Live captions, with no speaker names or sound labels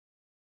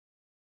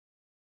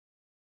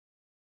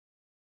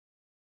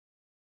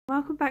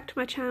Welcome back to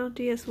my channel,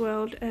 Dia's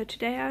World.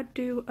 Today I'll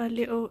do a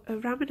little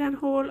Ramadan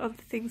haul of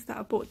the things that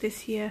I bought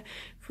this year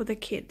for the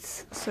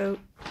kids. So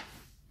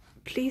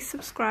please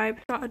subscribe.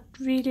 I'd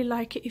really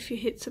like it if you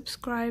hit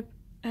subscribe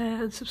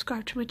and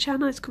subscribe to my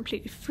channel. It's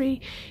completely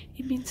free.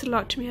 It means a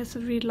lot to me as I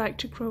really like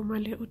to grow my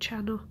little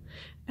channel.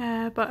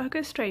 But I'll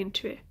go straight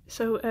into it.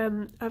 So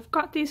I've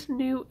got these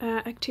new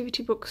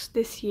activity books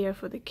this year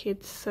for the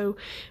kids. So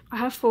I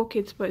have 4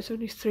 kids, but it's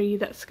only 3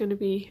 that's going to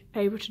be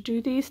able to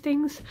do these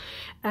things.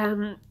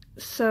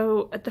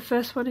 So the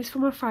first one is for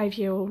my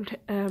 5-year-old,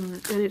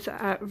 and it's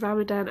a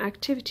Ramadan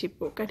activity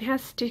book, and it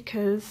has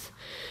stickers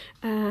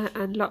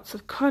and lots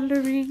of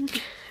colouring,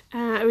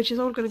 which is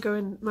all going to go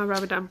in my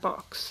Ramadan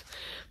box.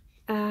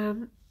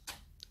 Do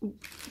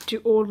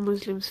all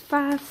Muslims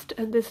fast?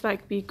 And this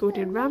like be good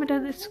in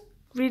Ramadan. It's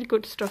really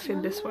good stuff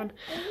in this one.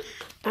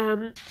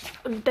 And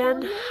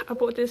then I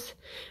bought this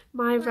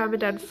My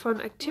Ramadan Fun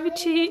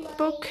Activity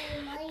book,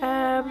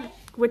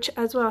 which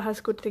as well has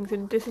good things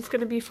in. This is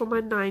going to be for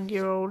my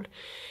 9-year-old.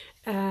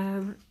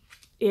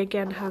 It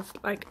again has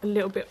like a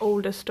little bit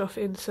older stuff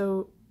in,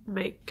 so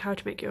how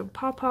to make your own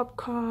pop-up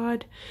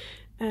card.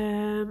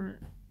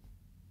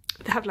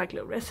 They have like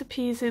little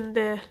recipes in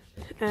there,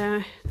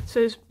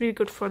 so it's really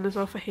good fun as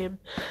well for him.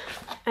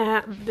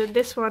 Then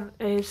this one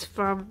is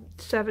from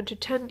 7 to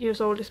 10 years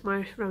old. It's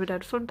my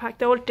Ramadan Fun Pack.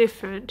 They're all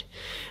different.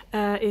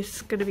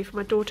 It's going to be for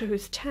my daughter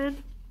who's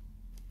 10,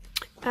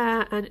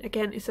 and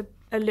again it's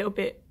a little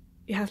bit,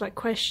 it has like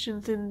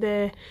questions in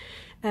there,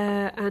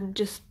 and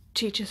just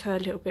teaches her a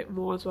little bit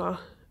more as well.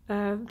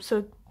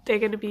 So they're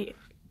going to be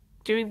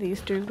doing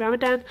these during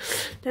Ramadan.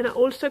 Then I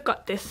also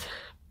got this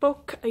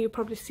book. You've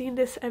probably seen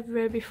this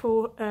everywhere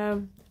before.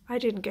 I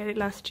didn't get it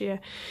last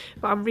year,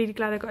 but I'm really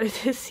glad I got it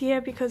this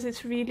year because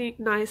it's really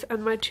nice,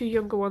 and my 2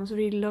 younger ones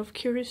really love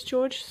Curious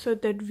George, so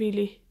they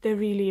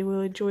really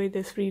will enjoy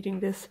this, reading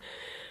this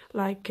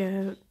like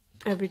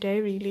every day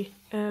really.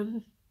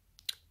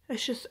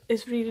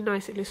 It's really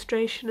nice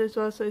illustration as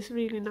well, so it's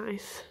really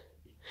nice,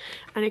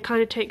 and it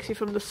kind of takes you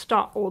from the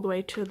start all the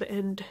way to the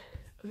end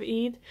of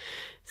Eid,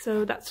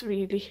 so that's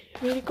really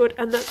good.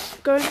 And that's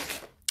going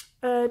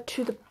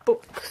to the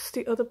books,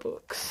 the other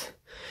books.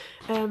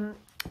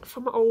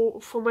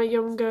 For my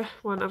younger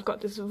one, I've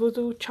got this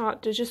wudu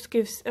chart that just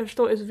gives, I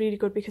thought it was really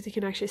good because you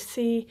can actually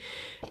see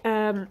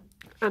and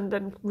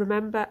then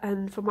remember.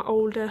 And for my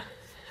older,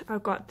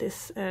 I've got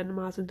this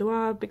namaz and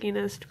dua,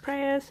 beginners to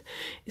prayers.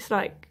 It's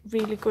like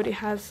really good. It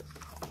has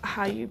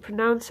how you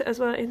pronounce it as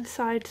well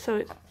inside, so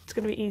it's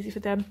going to be easy for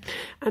them.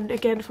 And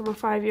again, for my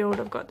 5-year-old,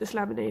 I've got this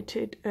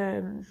laminated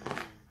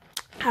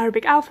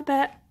Arabic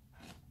alphabet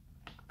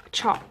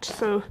chart,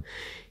 so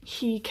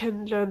he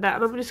can learn that.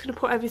 And I'm just going to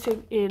put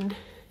everything in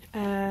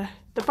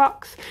the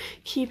box,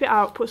 keep it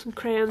out, put some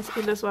crayons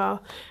in as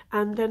well,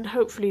 and then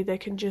hopefully they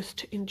can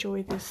just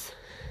enjoy this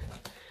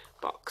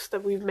box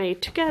that we've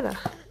made together.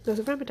 There's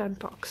a Ramadan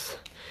box.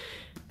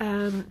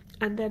 And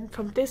then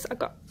from this, I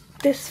got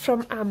this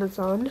from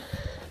Amazon.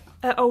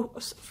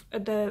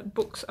 The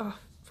books are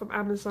from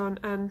Amazon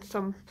and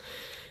some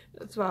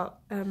as well.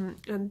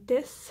 And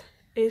this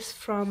is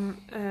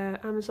from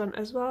Amazon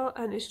as well,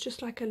 and it's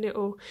just like a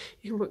little,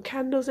 you can put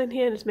candles in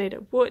here, and it's made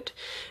of wood,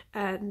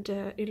 and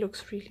it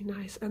looks really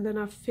nice. And then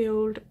I've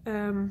filled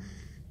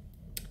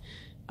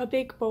a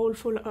big bowl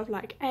full of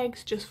like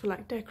eggs, just for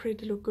like decorate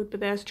to look good, but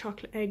there's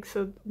chocolate eggs,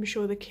 so I'm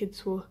sure the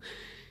kids will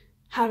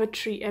have a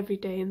treat every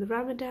day in the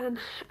Ramadan.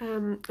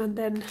 And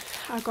then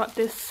I got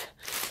this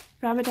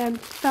Ramadan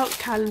felt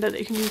calendar that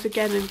you can use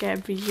again and again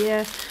every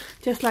year,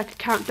 just like a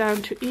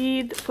countdown to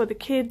Eid for the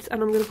kids.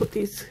 And I'm going to put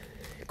these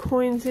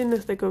coins in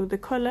as they go with the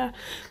colour,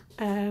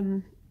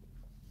 and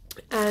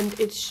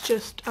it's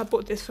just, I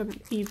bought this from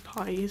Eid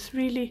Party. It's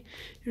really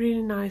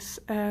nice.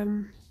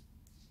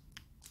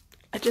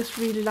 I just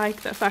really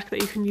like the fact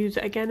that you can use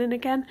it again and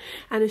again,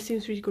 and it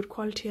seems really good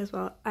quality as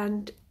well.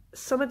 And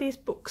some of these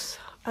books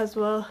as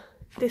well,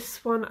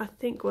 this one I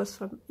think was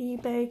from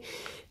eBay,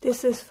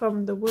 this is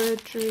from the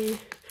Wordery,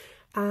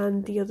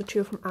 and the other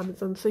 2 are from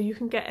Amazon. So you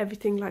can get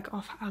everything like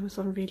off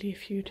Amazon really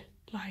if you'd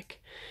like.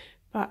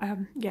 But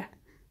yeah,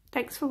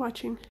 thanks for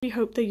watching. We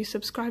hope that you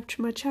subscribe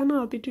to my channel.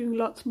 I'll be doing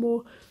lots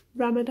more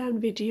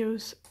Ramadan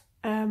videos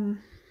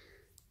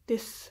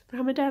this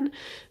Ramadan.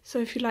 So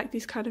if you like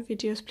these kind of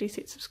videos, please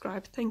hit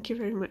subscribe. Thank you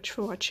very much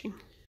for watching.